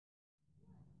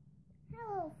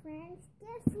friends,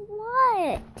 guess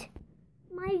what?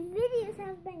 My videos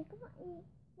have been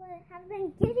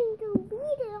getting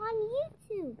deleted on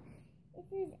YouTube. If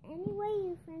there's any way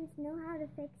you friends know how to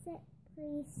fix it,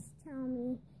 please tell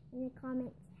me in the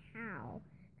comments how.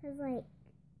 Cause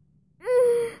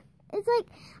it's like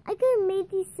I could have made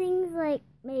these things like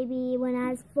maybe when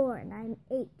I was 4 and I'm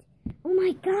 8. Oh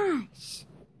my gosh!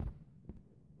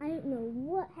 I don't know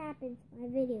what happened to my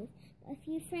videos, but if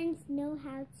you friends know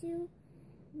how to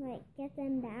get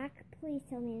them back, please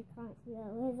tell me in the comments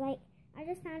below. Cause I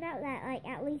just found out that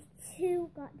at least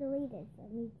 2 got deleted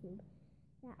from YouTube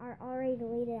that are already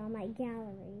deleted on my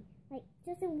gallery.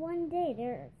 Just in one day,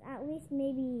 there's at least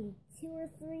maybe 2 or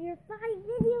 3 or 5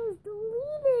 videos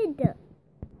deleted.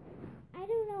 I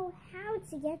don't know how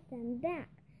to get them back.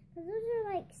 Because those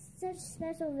are such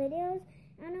special videos.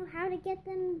 I don't know how to get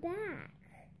them back.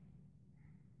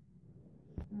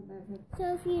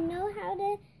 So if you know how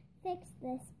to fix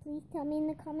this, please tell me in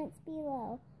the comments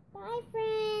below. Bye,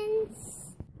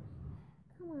 friends.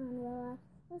 Come on, Willa.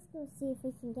 Let's go see if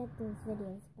we can get those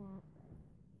videos back.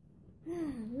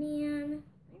 Man,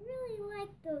 I really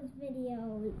like those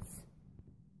videos.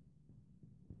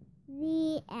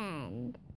 The end.